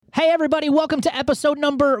Hey, everybody. Welcome to episode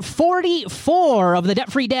number 44 of the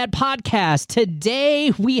Debt Free Dad podcast.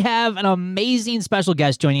 Today, we have an amazing special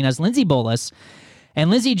guest joining us, Lindsay Bolas.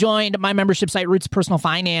 And Lindsay joined my membership site, Roots Personal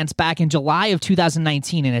Finance, back in July of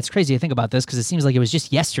 2019. And it's crazy to think about this because it seems like it was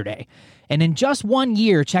just yesterday. And in just 1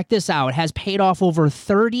 year, check this out, has paid off over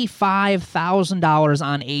 $35,000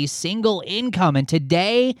 on a single income. And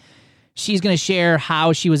today, she's going to share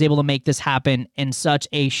how she was able to make this happen in such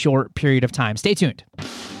a short period of time. Stay tuned.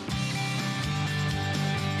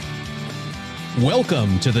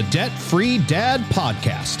 Welcome to the Debt Free Dad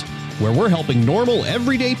podcast, where we're helping normal,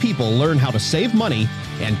 everyday people learn how to save money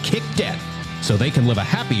and kick debt so they can live a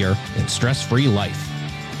happier and stress-free life.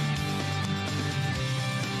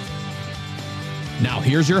 Now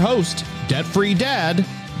here's your host, Debt Free Dad,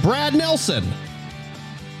 Brad Nelson.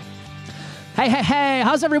 Hey,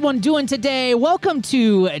 how's everyone doing today? Welcome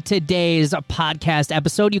to today's podcast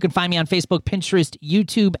episode. You can find me on Facebook, Pinterest,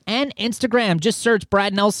 YouTube, and Instagram. Just search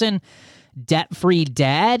Brad Nelson, Debt Free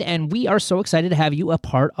Dad, and we are so excited to have you a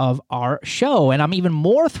part of our show. And I'm even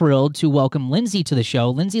more thrilled to welcome Lindsay to the show.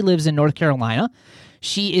 Lindsay lives in North Carolina.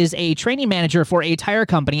 She is a training manager for a tire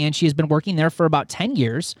company, and she has been working there for about 10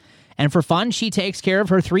 years. And for fun, she takes care of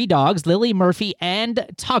her 3 dogs, Lily, Murphy, and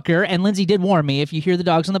Tucker. And Lindsay did warn me, if you hear the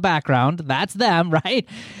dogs in the background, that's them, right?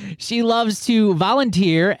 She loves to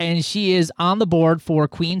volunteer, and she is on the board for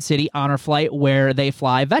Queen City Honor Flight, where they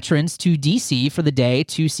fly veterans to D.C. for the day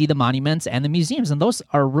to see the monuments and the museums. And those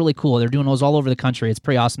are really cool. They're doing those all over the country. It's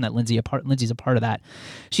pretty awesome that Lindsay's a part of that.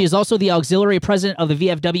 She is also the auxiliary president of the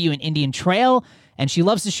VFW in Indian Trail, and she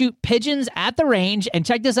loves to shoot pigeons at the range. And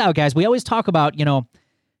check this out, guys. We always talk about,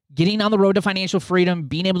 getting on the road to financial freedom,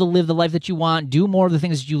 being able to live the life that you want, do more of the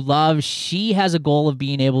things that you love. She has a goal of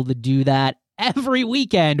being able to do that every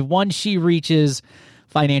weekend once she reaches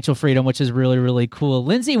financial freedom, which is really, really cool.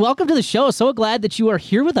 Lindsay, welcome to the show. So glad that you are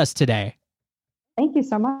here with us today. Thank you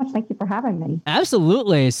so much. Thank you for having me.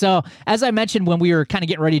 Absolutely. So as I mentioned, when we were kind of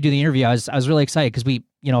getting ready to do the interview, I was really excited because we,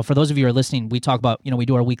 for those of you who are listening, we talk about, we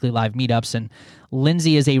do our weekly live meetups, and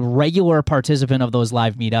Lindsay is a regular participant of those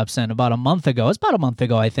live meetups. And about a month ago,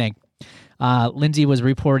 I think, Lindsay was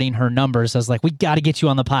reporting her numbers. I was like, we got to get you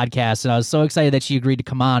on the podcast. And I was so excited that she agreed to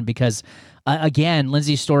come on because, again,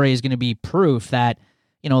 Lindsay's story is going to be proof that,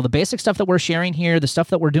 the basic stuff that we're sharing here, the stuff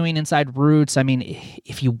that we're doing inside Roots, I mean,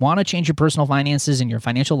 if you want to change your personal finances and your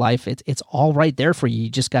financial life, it's all right there for you. You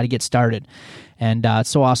just got to get started. And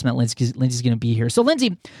it's so awesome that Lindsay's going to be here. So,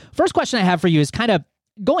 Lindsay, first question I have for you is kind of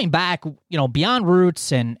going back, beyond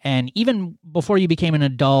Roots and even before you became an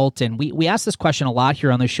adult. And we ask this question a lot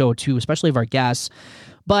here on the show, too, especially of our guests.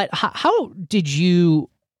 But how did you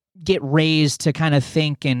get raised to kind of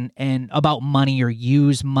think and about money or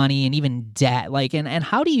use money and even debt? And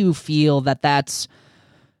how do you feel that that's,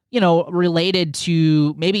 related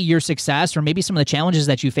to maybe your success or maybe some of the challenges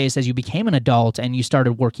that you faced as you became an adult and you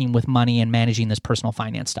started working with money and managing this personal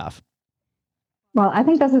finance stuff? Well, I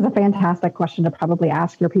think this is a fantastic question to probably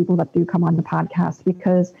ask your people that do come on the podcast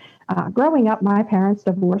because growing up, my parents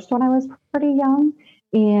divorced when I was pretty young.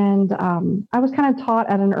 And I was kind of taught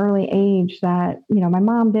at an early age that, my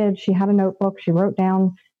mom did. She had a notebook. She wrote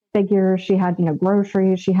down figures. She had,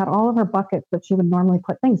 groceries. She had all of her buckets that she would normally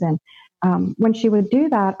put things in. When she would do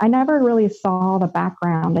that, I never really saw the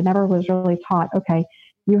background. I never was really taught, okay,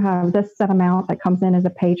 you have this set amount that comes in as a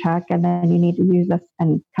paycheck, and then you need to use this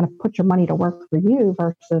and kind of put your money to work for you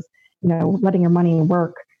versus, letting your money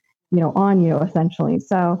work, on you essentially.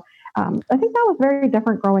 So I think that was very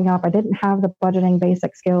different growing up. I didn't have the budgeting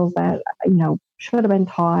basic skills that, should have been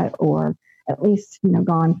taught or at least,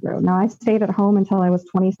 gone through. Now, I stayed at home until I was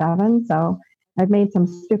 27. So I've made some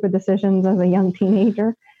stupid decisions as a young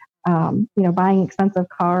teenager, buying expensive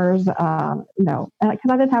cars, because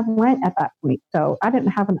I didn't have rent at that point. So I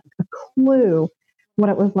didn't have a clue what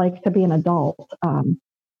it was like to be an adult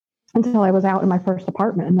until I was out in my first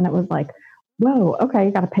apartment. And then it was like, whoa, okay,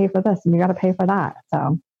 you got to pay for this and you got to pay for that.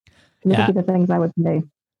 So these are the things I would do.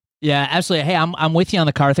 Yeah, absolutely. Hey, I'm with you on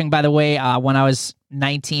the car thing, by the way. When I was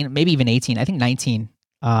 19, maybe even 18, I think 19,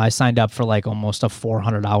 I signed up for like almost a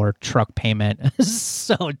 $400 truck payment.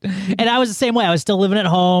 And I was the same way. I was still living at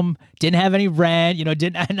home, didn't have any rent,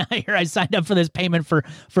 and here I signed up for this payment for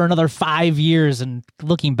another 5 years. And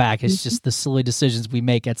looking back, it's just the silly decisions we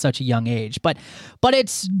make at such a young age. But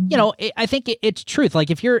it's, I think it's truth. Like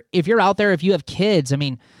if you're out there, if you have kids, I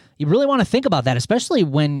mean, you really want to think about that, especially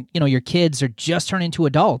when, your kids are just turning into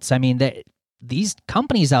adults. I mean, these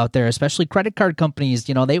companies out there, especially credit card companies,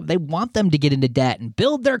 they want them to get into debt and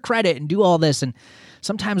build their credit and do all this. And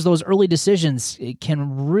sometimes those early decisions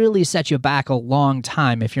can really set you back a long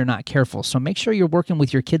time if you're not careful. So make sure you're working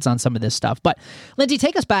with your kids on some of this stuff. But Lindsay,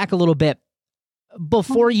 take us back a little bit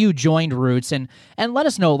before you joined Roots and let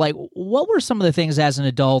us know, like, what were some of the things as an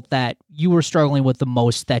adult that you were struggling with the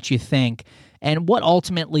most that you think, and what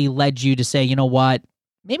ultimately led you to say, you know what,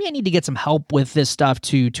 maybe I need to get some help with this stuff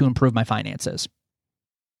to improve my finances?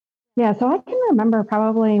 Yeah, so I can remember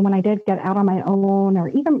probably when I did get out on my own, or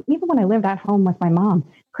even when I lived at home with my mom,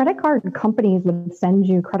 credit card companies would send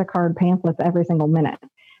you credit card pamphlets every single minute.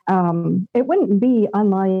 It wouldn't be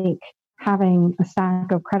unlike having a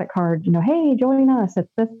stack of credit cards, hey, join us,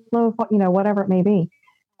 it's this low, whatever it may be.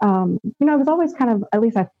 I was always kind of, at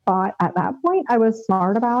least I thought at that point, I was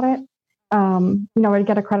smart about it. I'd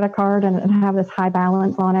get a credit card and it would have this high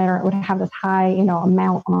balance on it, or it would have this high,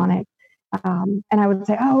 amount on it. And I would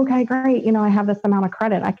say, oh, okay, great. I have this amount of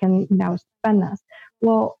credit. I can, spend this.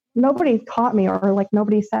 Well, nobody taught me, or like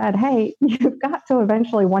nobody said, hey, you've got to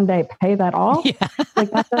eventually one day pay that off. Yeah.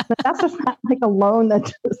 Like that's just not like a loan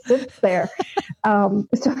that just sits there. So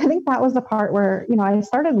I think that was the part where, I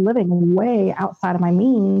started living way outside of my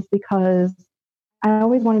means because I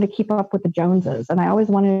always wanted to keep up with the Joneses, and I always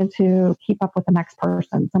wanted to keep up with the next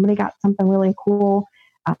person. Somebody got something really cool.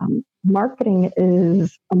 Marketing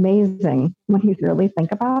is amazing when you really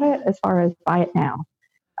think about it, as far as buy it now.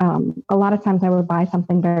 A lot of times I would buy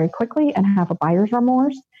something very quickly and have a buyer's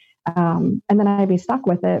remorse. And then I'd be stuck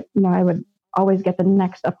with it. I would always get the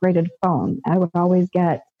next upgraded phone. I would always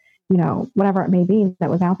get, whatever it may be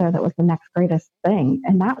that was out there that was the next greatest thing.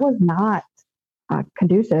 And that was not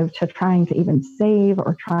conducive to trying to even save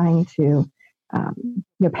or trying to,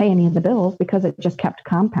 pay any of the bills, because it just kept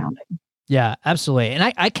compounding. Yeah, absolutely.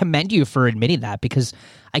 And I commend you for admitting that, because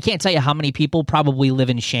I can't tell you how many people probably live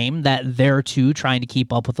in shame that they're too trying to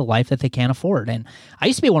keep up with the life that they can't afford. And I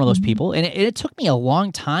used to be one of those people, and it took me a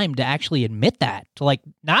long time to actually admit that, to, like,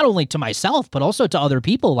 not only to myself, but also to other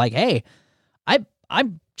people. Like, hey,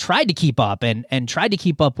 I'm tried to keep up and tried to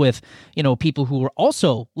keep up with, people who are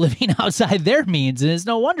also living outside their means. And it's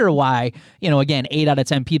no wonder why, again, 8 out of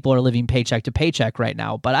 10 people are living paycheck to paycheck right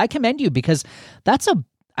now. But I commend you, because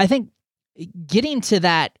I think getting to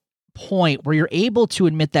that point where you're able to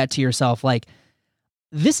admit that to yourself, like,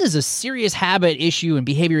 this is a serious habit issue and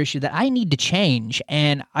behavior issue that I need to change.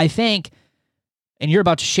 And I think, and you're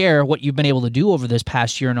about to share what you've been able to do over this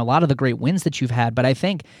past year and a lot of the great wins that you've had. But I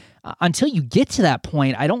think until you get to that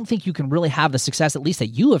point, I don't think you can really have the success, at least that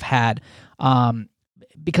you have had,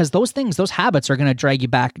 because those habits are going to drag you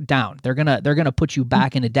back down. They're gonna put you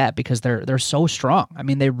back into debt because they're so strong. I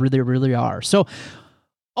mean, they really, really are. So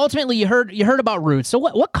ultimately, you heard about Roots. So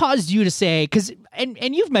what caused you to say, because,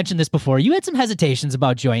 and you've mentioned this before, you had some hesitations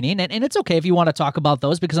about joining, and it's okay if you want to talk about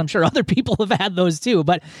those, because I'm sure other people have had those too.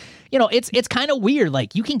 But, it's kind of weird.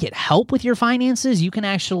 Like, you can get help with your finances. You can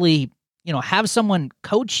actually, have someone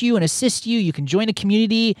coach you and assist you. You can join a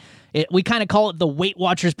community. We kind of call it the Weight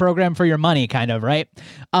Watchers program for your money, kind of, right?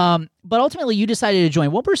 But ultimately, you decided to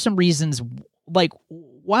join. What were some reasons, like,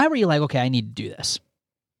 why were you like, okay, I need to do this?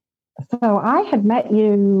 So I had met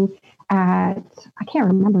you at, I can't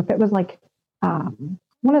remember if it was like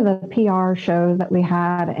one of the PR shows that we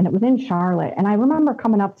had, and it was in Charlotte. And I remember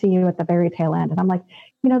coming up to you at the very tail end, and I'm like,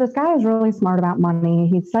 this guy is really smart about money.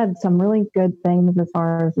 He said some really good things as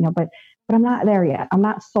far as, but I'm not there yet. I'm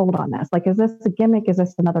not sold on this. Like, is this a gimmick? Is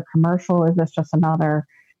this another commercial? Is this just another,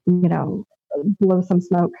 blow some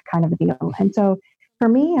smoke kind of a deal? And so for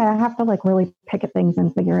me, I have to like really pick at things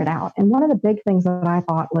and figure it out. And one of the big things that I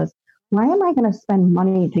thought was, why am I going to spend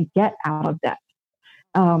money to get out of debt?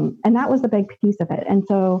 And that was the big piece of it. And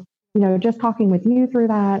so, just talking with you through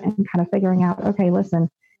that and kind of figuring out, okay, listen,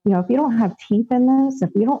 if you don't have teeth in this, if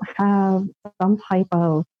you don't have some type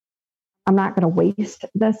of, I'm not going to waste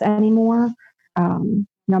this anymore. I'm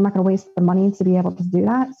not going to waste the money to be able to do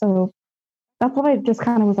that. So that's what I just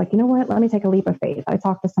kind of was like, you know what, let me take a leap of faith. I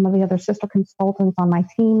talked to some of the other sister consultants on my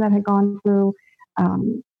team that had gone through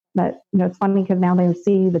that, it's funny because now they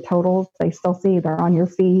see the totals, they still see, they're on your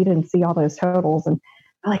feed and see all those totals. And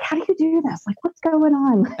they're like, how do you do this? Like, what's going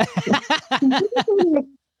on?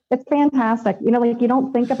 It's fantastic. Like, you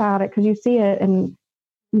don't think about it because you see it and,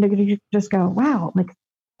 you just go, wow, like,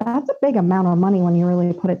 that's a big amount of money when you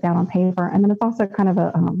really put it down on paper. And then it's also kind of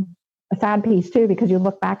a sad piece too, because you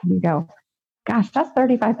look back and you go, gosh, that's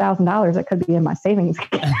 $35,000 that could be in my savings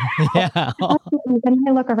account. Yeah. Then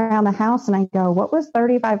I look around the house and I go, what was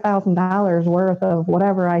 $35,000 worth of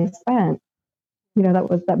whatever I spent?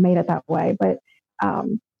 That made it that way. But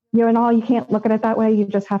in all, you can't look at it that way. You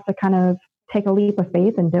just have to kind of take a leap of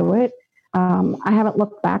faith and do it. I haven't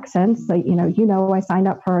looked back since. So, I signed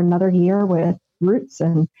up for another year with Roots,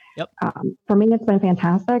 and for me, it's been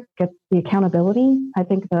fantastic. It's the accountability. I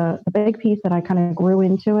think the big piece that I kind of grew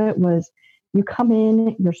into it was you come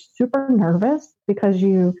in, you're super nervous because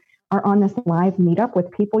you are on this live meetup with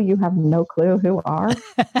people you have no clue who are.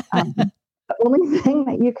 The only thing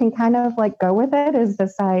that you can kind of like go with it is to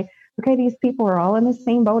say, okay, these people are all in the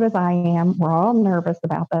same boat as I am. We're all nervous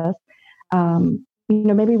about this.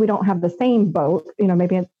 Maybe we don't have the same boat.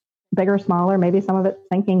 Maybe it's bigger, smaller. Maybe some of it's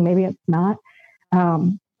sinking. Maybe it's not.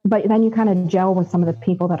 But then you kind of gel with some of the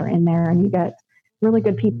people that are in there, and you get really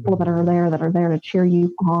good people that are there to cheer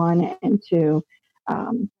you on and to,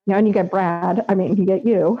 and you get Brad. I mean, you get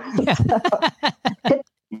you. Yeah. So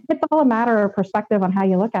it's all a matter of perspective on how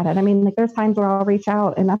you look at it. I mean, like there's times where I'll reach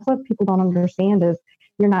out, and that's what people don't understand is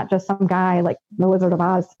you're not just some guy like the Wizard of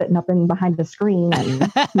Oz sitting up in behind the screen and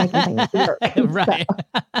making things work. Right.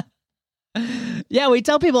 Yeah, we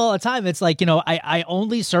tell people all the time, it's like, I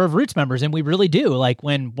only serve Roots members, and we really do. Like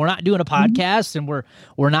when we're not doing a podcast and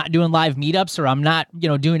we're not doing live meetups, or I'm not,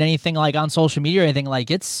 doing anything like on social media or anything,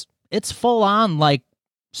 like it's full on like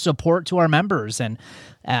support to our members and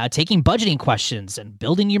taking budgeting questions and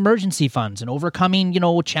building the emergency funds and overcoming,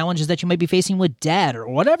 challenges that you might be facing with debt or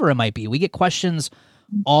whatever it might be. We get questions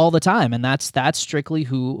all the time, and that's strictly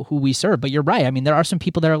who we serve. But you're right. I mean, there are some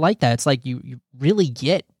people that are like that. It's like you really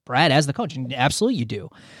get Brad as the coach, and absolutely you do.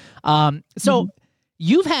 So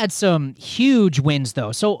you've had some huge wins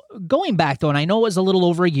though. So going back though, and I know it was a little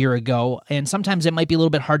over a year ago, and sometimes it might be a little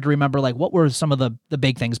bit hard to remember like what were some of the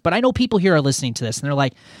big things, but I know people here are listening to this and they're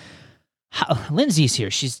like, Lindsay's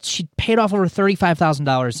here. She paid off over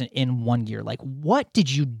 $35,000 in 1 year. Like, what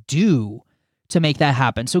did you do to make that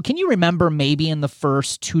happen? So can you remember maybe in the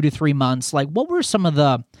first 2 to 3 months, like what were some of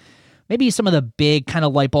the big kind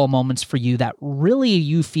of light bulb moments for you that really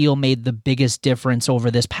you feel made the biggest difference over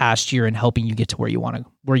this past year in helping you get to where you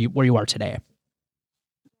are today?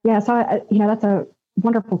 Yeah. So, that's a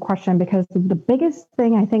wonderful question, because the biggest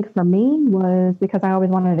thing I think for me was, because I always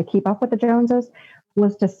wanted to keep up with the Joneses,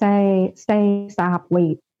 was to say, stay, stop,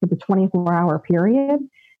 wait for the 24-hour period.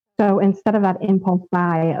 So instead of that impulse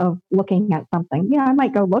buy of looking at something, I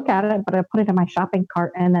might go look at it, but I put it in my shopping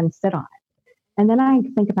cart and then sit on it. And then I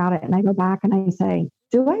think about it and I go back and I say,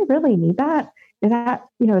 do I really need that? Is that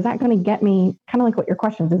going to get me, kind of like what your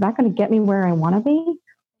question is that going to get me where I want to be?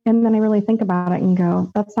 And then I really think about it and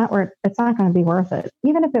go, it's not going to be worth it.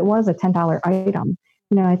 Even if it was a $10 item,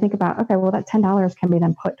 I think about, okay, well, that $10 can be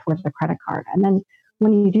then put towards the credit card. And then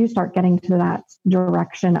when you do start getting to that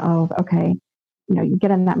direction of, okay, you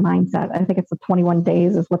get in that mindset. I think it's the 21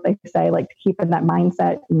 days is what they say, like to keep in that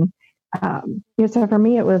mindset. And, so for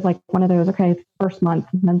me, it was like one of those, okay, first month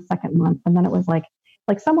and then second month. And then it was like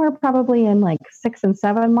somewhere probably in like 6 and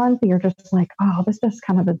 7 months, you're just like, oh, this just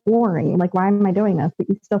kind of is boring. Like, why am I doing this? But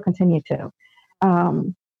you still continue to.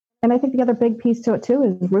 And I think the other big piece to it too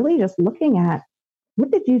is really just looking at,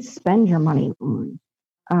 what did you spend your money on?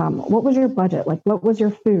 What was your budget? Like, what was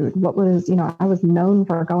your food? What was, I was known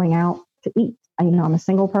for going out to eat. I'm a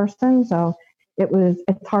single person, so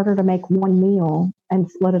it's harder to make one meal and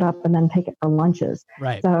split it up and then take it for lunches.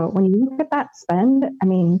 Right. So when you look at that spend, I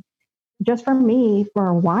mean, just for me, for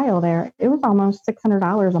a while there, it was almost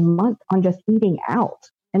 $600 a month on just eating out.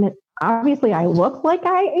 And it obviously I look like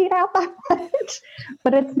I ate out that much,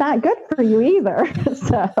 but it's not good for you either.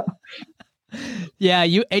 So. Yeah,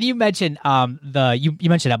 you mentioned you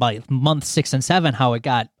mentioned about month 6 and 7 how it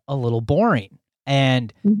got a little boring.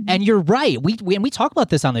 And you're right. We talk about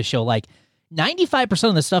this on the show. Like 95%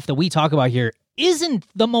 of the stuff that we talk about here isn't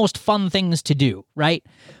the most fun things to do, right?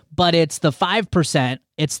 But it's the 5%.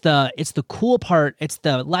 It's the cool part. It's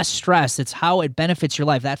the less stress. It's how it benefits your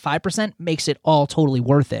life. That 5% makes it all totally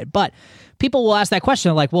worth it. But people will ask that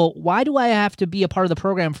question like, well, why do I have to be a part of the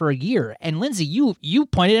program for a year? And Lindsay, you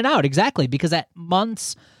pointed it out exactly, because at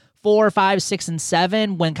months 4, 5, 6, and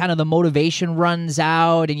 7, when kind of the motivation runs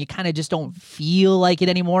out and you kind of just don't feel like it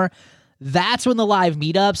anymore, that's when the live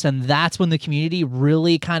meetups and that's when the community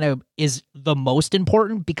really kind of is the most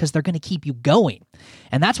important, because they're going to keep you going.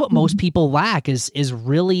 And that's what most people lack is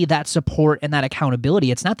really that support and that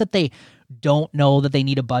accountability. It's not that they don't know that they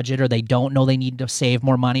need a budget or they don't know they need to save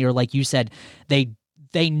more money, or like you said,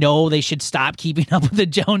 they know they should stop keeping up with the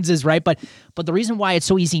Joneses, right? But the reason why it's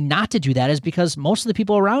so easy not to do that is because most of the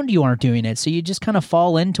people around you aren't doing it. So you just kind of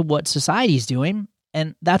fall into what society's doing,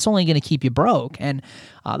 and that's only going to keep you broke. And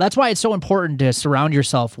that's why it's so important to surround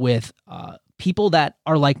yourself with people that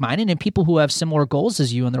are like-minded and people who have similar goals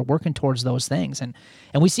as you, and they're working towards those things. And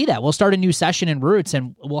we see that. We'll start a new session in Roots,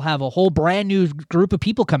 and we'll have a whole brand new group of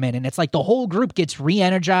people come in, and it's like the whole group gets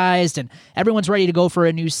re-energized and everyone's ready to go for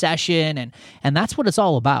a new session. And that's what it's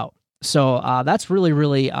all about. So that's really,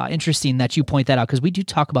 really interesting that you point that out, because we do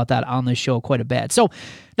talk about that on the show quite a bit. So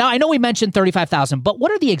now I know we mentioned $35,000, but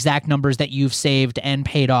what are the exact numbers that you've saved and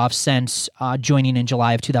paid off since joining in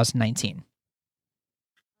July of 2019?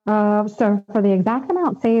 So for the exact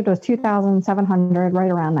amount saved was $2,700,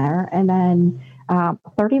 right around there, and then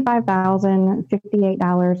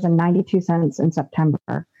 $35,058.92 in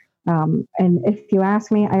September. And if you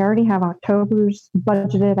ask me, I already have October's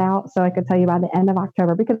budgeted out, so I could tell you by the end of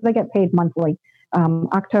October, because they get paid monthly.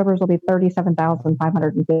 October's will be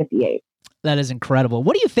 $37,558. That is incredible.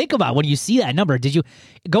 What do you think about when you see that number? Did you,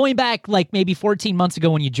 going back like maybe 14 months ago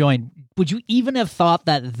when you joined, would you even have thought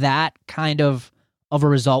that kind of a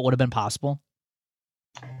result would have been possible?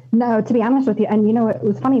 No, to be honest with you. And, it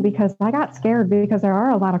was funny because I got scared, because there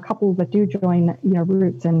are a lot of couples that do join,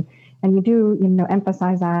 Roots, and you do,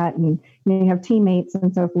 emphasize that, and you have teammates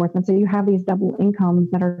and so forth. And so you have these double incomes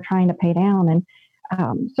that are trying to pay down. And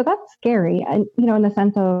so that's scary. And, in the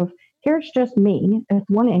sense of, here's just me. It's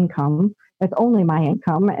one income. It's only my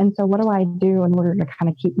income. And so what do I do in order to kind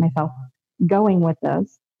of keep myself going with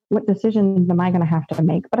this? What decisions am I going to have to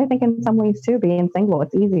make? But I think in some ways too, being single,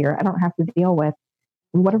 it's easier. I don't have to deal with,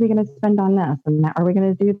 what are we going to spend on this? And are we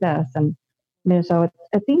going to do this? And, so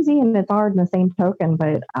it's easy and it's hard in the same token,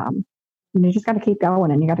 but you just got to keep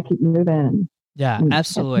going and you got to keep moving. Yeah,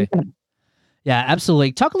 absolutely. Yeah,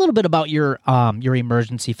 absolutely. Talk a little bit about your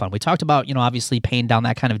emergency fund. We talked about, obviously paying down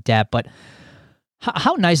that kind of debt, but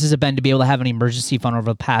how nice has it been to be able to have an emergency fund over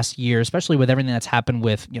the past year, especially with everything that's happened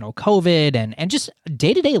with, COVID and just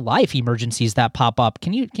day-to-day life emergencies that pop up?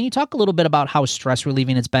 Can you talk a little bit about how stress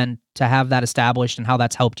relieving it's been to have that established and how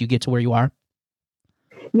that's helped you get to where you are?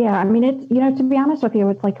 Yeah, I mean, it's, to be honest with you,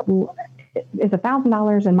 it's like, is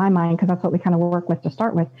 $1,000 in my mind, because that's what we kind of work with to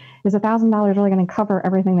start with, is $1,000 really going to cover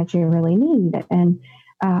everything that you really need? And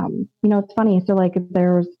it's funny. So like I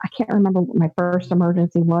can't remember what my first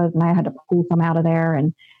emergency was, and I had to pull some out of there.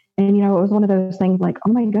 And it was one of those things like,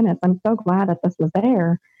 oh my goodness, I'm so glad that this was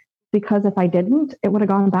there, because if I didn't, it would have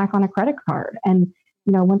gone back on a credit card. And,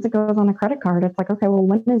 once it goes on a credit card, it's like, okay, well,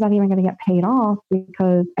 when is that even going to get paid off?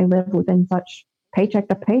 Because I live within such paycheck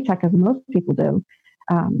to paycheck as most people do.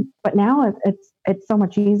 But now it's so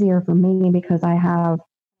much easier for me because I have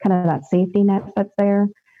kind of that safety net that's there.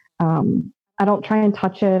 I don't try and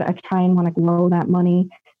touch it. I try and want to grow that money.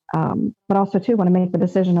 But also too, want to make the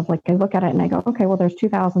decision of like, I look at it and I go, okay, well, there's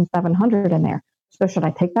 $2,700 in there. So should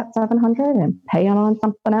I take that $700 and pay it on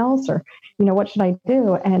something else? Or, what should I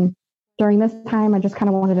do? And during this time, I just kind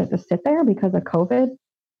of wanted it to sit there because of COVID,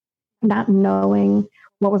 not knowing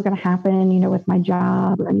what was going to happen, with my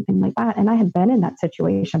job or anything like that. And I had been in that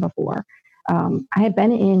situation before. I had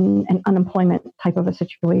been in an unemployment type of a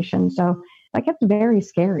situation. So that gets very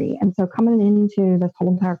scary. And so coming into this whole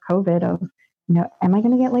entire COVID of, am I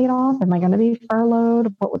going to get laid off? Am I going to be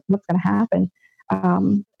furloughed? What's going to happen?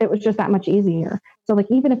 It was just that much easier. So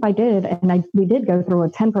like, even if I did, and we did go through a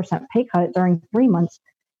 10% pay cut during 3 months,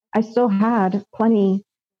 I still had plenty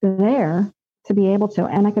there to be able to,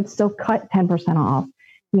 and I could still cut 10% off,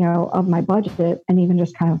 of my budget, and even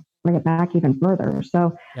just kind of bring it back even further.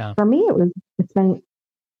 So for me, it's been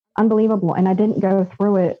unbelievable. And I didn't go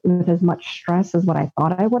through it with as much stress as what I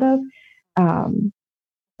thought I would have,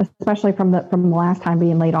 especially from the last time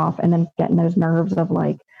being laid off and then getting those nerves of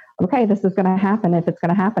like, okay, this is going to happen. If it's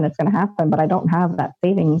going to happen, it's going to happen, but I don't have that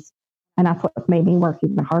savings. And that's what made me work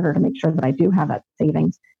even harder to make sure that I do have that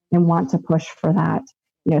savings and want to push for that,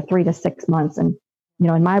 3 to 6 months. And,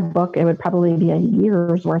 in my book, it would probably be a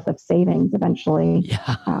year's worth of savings eventually.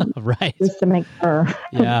 Yeah, right. Just to make sure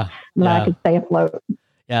that I could stay afloat.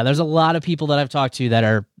 Yeah, there's a lot of people that I've talked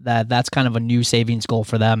to that's kind of a new savings goal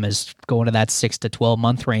for them, is going to that 6 to 12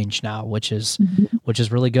 month range now, which is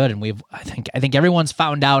really good. And I think everyone's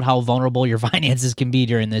found out how vulnerable your finances can be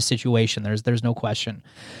during this situation. There's no question.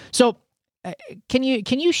 So can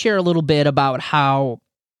you share a little bit about how,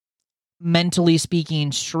 mentally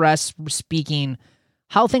speaking, stress speaking,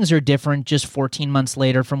 how things are different just 14 months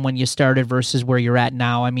later from when you started versus where you're at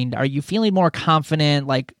now? I mean, are you feeling more confident?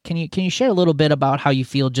 Like, can you share a little bit about how you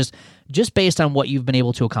feel just based on what you've been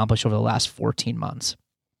able to accomplish over the last 14 months?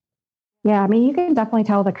 Yeah, I mean, you can definitely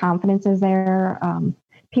tell the confidence is there.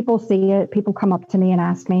 People see it. People come up to me and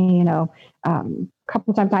ask me, a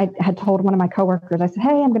couple of times I had told one of my coworkers, I said,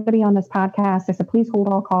 hey, I'm going to be on this podcast. I said, please hold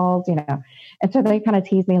all calls, And so they kind of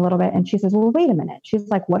tease me a little bit. And she says, well, wait a minute. She's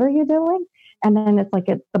like, what are you doing? And then it's like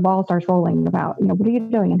the ball starts rolling about, what are you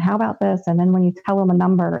doing? And how about this? And then when you tell them a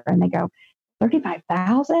number and they go,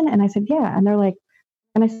 35,000? And I said, yeah. And they're like,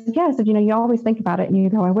 and I said, yeah. I said, you always think about it and you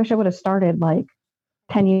go, I wish I would have started like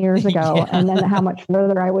 10 years ago Yeah. and then how much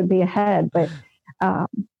further I would be ahead. But,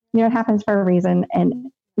 it happens for a reason.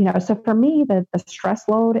 And, so for me, the stress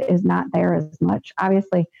load is not there as much.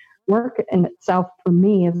 Obviously, work in itself for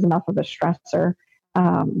me is enough of a stressor,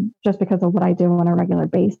 just because of what I do on a regular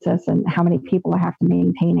basis and how many people I have to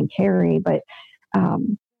maintain and carry. But,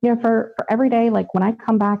 for every day, like when I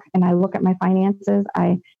come back and I look at my finances,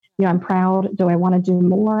 I'm proud. Do I want to do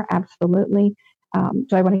more? Absolutely.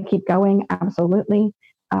 Do I want to keep going? Absolutely.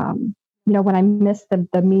 When I miss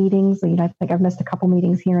the meetings, I think I've missed a couple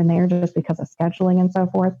meetings here and there just because of scheduling and so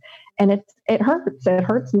forth. And it hurts. It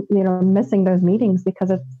hurts, missing those meetings because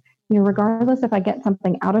it's, regardless if I get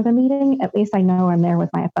something out of the meeting, at least I know I'm there with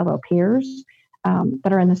my fellow peers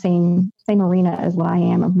that are in the same arena as what I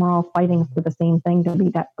am. And we're all fighting for the same thing, to be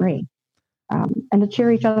debt free, and to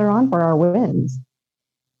cheer each other on for our wins.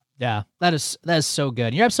 Yeah, that is so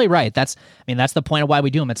good. You're absolutely right. That's the point of why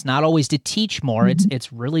we do them. It's not always to teach more. Mm-hmm.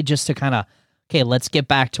 It's really just to kind of, okay, let's get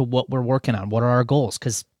back to what we're working on. What are our goals?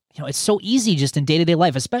 Because, it's so easy just in day-to-day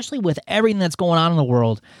life, especially with everything that's going on in the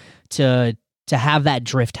world, to have that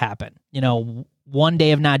drift happen. One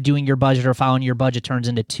day of not doing your budget or following your budget turns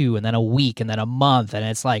into 2, and then a week, and then a month. And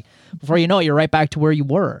it's like, before you know it, you're right back to where you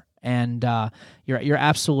were. And you're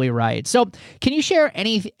absolutely right. So can you share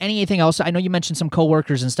anything else? I know you mentioned some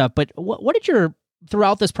coworkers and stuff, but what did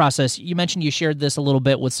throughout this process, you mentioned you shared this a little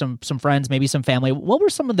bit with some friends, maybe some family. What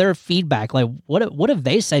were some of their feedback? Like what have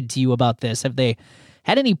they said to you about this? Have they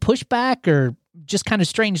had any pushback or just kind of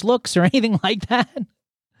strange looks or anything like that?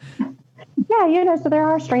 Yeah, so there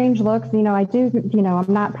are strange looks. I do,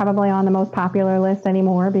 I'm not probably on the most popular list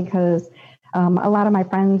anymore because a lot of my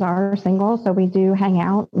friends are single, so we do hang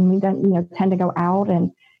out and we don't, tend to go out,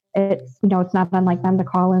 and it's, it's not unlike them to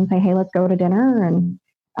call and say, hey, let's go to dinner. And,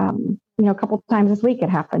 a couple of times this week it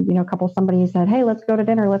happened, somebody said, hey, let's go to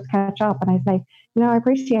dinner, let's catch up. And I say, I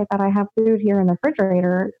appreciate that I have food here in the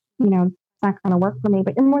refrigerator, it's not going to work for me,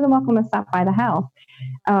 but you're more than welcome to stop by the house.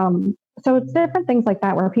 So it's different things like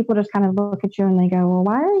that where people just kind of look at you and they go, well,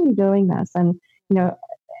 why are you doing this? And,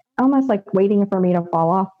 almost like waiting for me to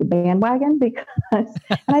fall off the bandwagon because,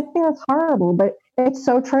 and I think that's horrible, but it's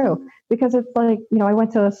so true because it's like, I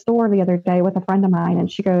went to a store the other day with a friend of mine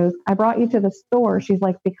and she goes, I brought you to the store. She's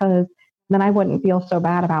like, because then I wouldn't feel so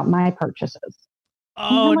bad about my purchases.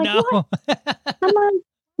 Oh, like, no. I'm like,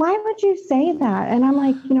 why would you say that? And I'm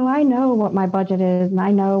like, I know what my budget is and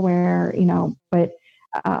I know where, but,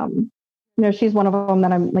 she's one of them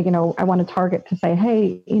that I'm like, I want to target to say,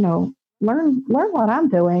 hey, learn what I'm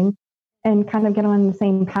doing and kind of get on the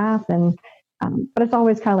same path. And, but it's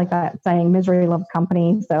always kind of like that saying, misery loves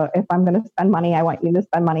company. So if I'm going to spend money, I want you to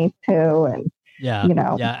spend money too. And, yeah,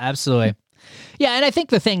 absolutely. Yeah. And I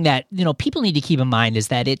think the thing that, people need to keep in mind is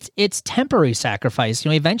that it's temporary sacrifice.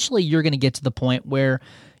 Eventually you're going to get to the point where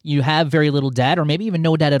you have very little debt or maybe even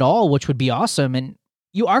no debt at all, which would be awesome. And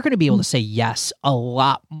you are going to be able to say yes a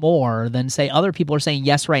lot more than say other people are saying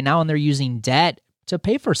yes right now and they're using debt to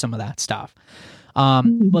pay for some of that stuff.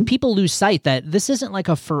 But people lose sight that this isn't like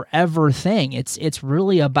a forever thing. It's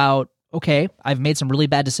really about, okay, I've made some really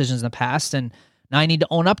bad decisions in the past and now I need to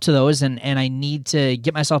own up to those and I need to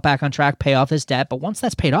get myself back on track, pay off this debt. But once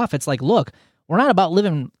that's paid off, it's like, look, we're not about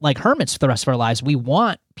living like hermits for the rest of our lives. We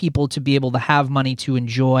want people to be able to have money to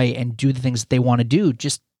enjoy and do the things that they want to do,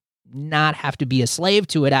 just not have to be a slave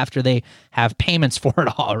to it after they have payments for it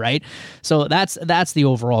all, right? So that's the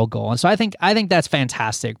overall goal. And so I think that's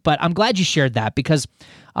fantastic. But I'm glad you shared that because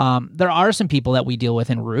there are some people that we deal with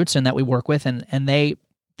in Roots and that we work with and they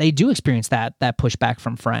do experience that pushback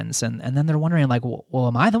from friends. And then they're wondering like, well,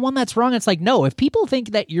 am I the one that's wrong? It's like, no, if people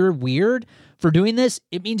think that you're weird for doing this,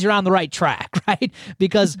 it means you're on the right track, right?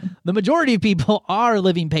 Because the majority of people are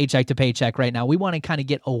living paycheck to paycheck right now. We want to kind of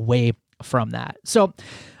get away from that. So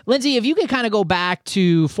Lindsay, if you could kind of go back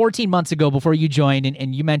to 14 months ago before you joined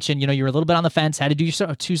and you mentioned, you were a little bit on the fence, had to do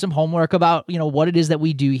some homework about, what it is that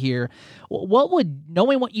we do here. What would,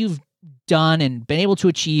 knowing what you've done and been able to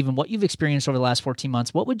achieve and what you've experienced over the last 14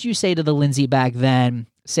 months, what would you say to the Lindsay back then?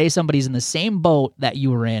 Say somebody's in the same boat that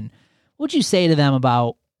you were in. What would you say to them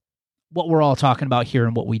about what we're all talking about here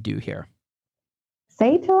and what we do here?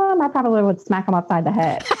 Say to them, I probably would smack them upside the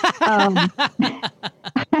head.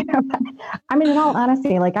 I mean, in all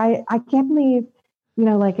honesty, like I can't believe,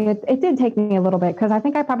 like it did take me a little bit because I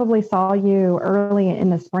think I probably saw you early in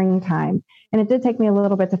the springtime and it did take me a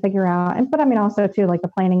little bit to figure out. But I mean, also too, like the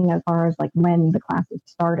planning as far as like when the classes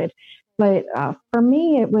started, But for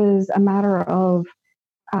me, it was a matter of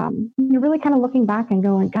really kind of looking back and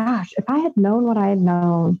going, gosh, if I had known what I had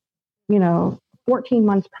known, 14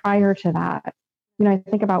 months prior to that, I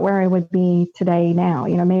think about where I would be today now.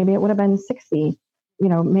 Maybe it would have been 60.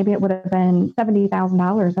 Maybe it would have been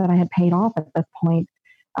 $70,000 that I had paid off at this point.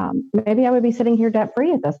 Maybe I would be sitting here debt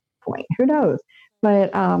free at this point. Who knows?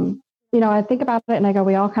 But I think about it and I go,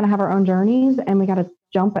 we all kind of have our own journeys, and we got to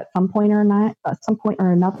jump at some point or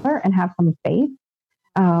another, and have some faith.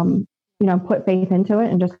 Put faith into it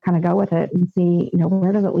and just kind of go with it and see,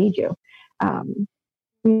 where does it lead you?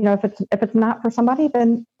 If it's not for somebody,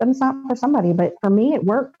 then it's not for somebody. But for me, it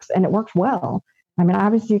works, and it works well. I mean,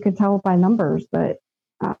 obviously you can tell by numbers, but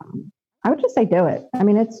I would just say do it. I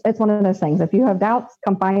mean, it's one of those things. If you have doubts,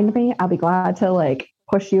 come find me. I'll be glad to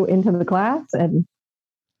push you into the class and,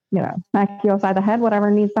 smack you upside the head,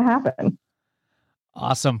 whatever needs to happen.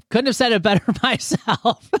 Awesome. Couldn't have said it better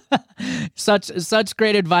myself. Such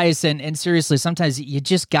great advice. And seriously, sometimes you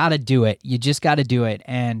just got to do it. You just got to do it.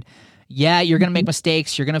 And yeah, you're going to make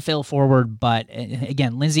mistakes. You're going to fail forward. But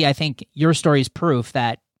again, Lindsay, I think your story is proof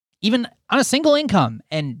that even on a single income,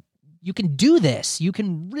 and you can do this, you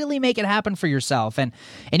can really make it happen for yourself. And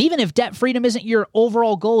even if debt freedom isn't your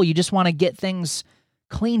overall goal, you just want to get things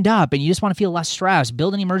cleaned up and you just want to feel less stressed,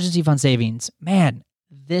 build an emergency fund savings, man,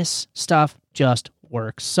 this stuff just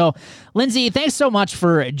works. So, Lindsay, thanks so much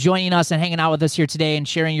for joining us and hanging out with us here today and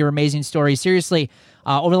sharing your amazing story. Seriously,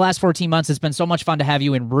 over the last 14 months, it's been so much fun to have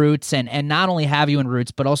you in Roots, and not only have you in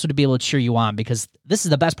Roots, but also to be able to cheer you on, because this is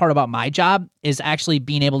the best part about my job, is actually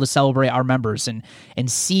being able to celebrate our members and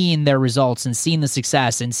seeing their results and seeing the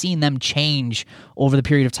success and seeing them change over the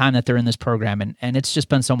period of time that they're in this program. And it's just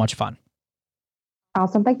been so much fun.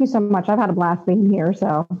 Awesome. Thank you so much. I've had a blast being here.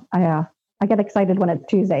 So I get excited when it's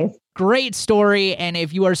Tuesdays. Great story. And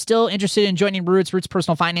if you are still interested in joining Roots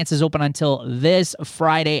Personal Finance is open until this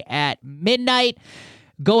Friday at midnight.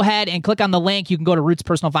 Go ahead and click on the link. You can go to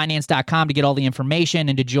rootspersonalfinance.com to get all the information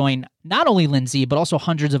and to join not only Lindsay, but also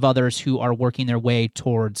hundreds of others who are working their way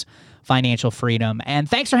towards financial freedom. And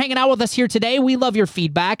thanks for hanging out with us here today. We love your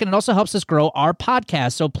feedback, and it also helps us grow our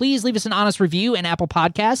podcast. So please leave us an honest review in Apple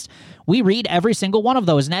Podcasts. We read every single one of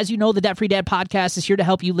those. And as you know, the Debt Free Dad podcast is here to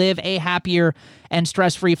help you live a happier and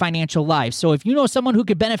stress-free financial life. So if you know someone who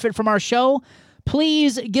could benefit from our show,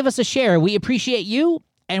 please give us a share. We appreciate you,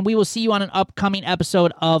 and we will see you on an upcoming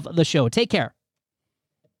episode of the show. Take care.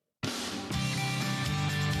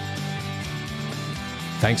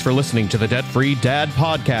 Thanks for listening to the Debt Free Dad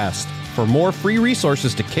podcast. For more free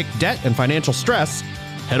resources to kick debt and financial stress,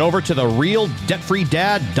 head over to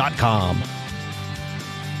therealdebtfreedad.com.